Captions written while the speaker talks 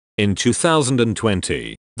In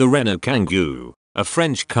 2020, the Renault Kangoo, a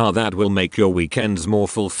French car that will make your weekends more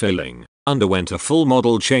fulfilling, underwent a full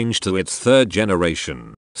model change to its third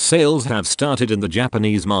generation. Sales have started in the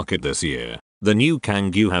Japanese market this year. The new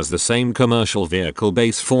Kangoo has the same commercial vehicle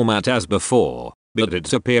base format as before, but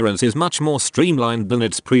its appearance is much more streamlined than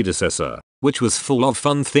its predecessor, which was full of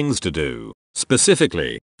fun things to do.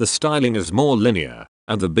 Specifically, the styling is more linear,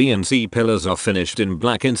 and the B and C pillars are finished in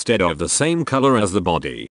black instead of the same color as the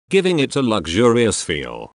body, giving it a luxurious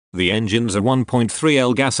feel. The engines are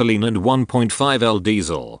 1.3L gasoline and 1.5L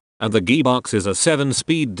diesel, and the gearbox is a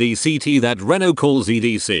 7-speed DCT that Renault calls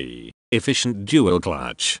EDC, efficient dual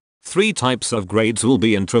clutch. 3 types of grades will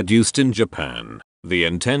be introduced in Japan. The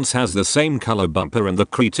Intense has the same color bumper and the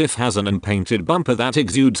Creative has an unpainted bumper that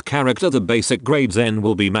exudes character. The basic grades N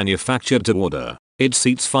will be manufactured to order. It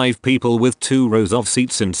seats 5 people with 2 rows of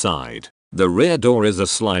seats inside. The rear door is a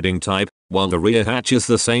sliding type, while the rear hatch is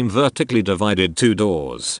the same vertically divided 2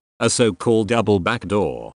 doors, a so-called double back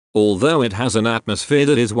door. Although it has an atmosphere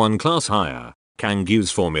that is 1 class higher,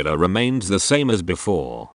 Kangoo's formula remains the same as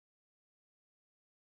before.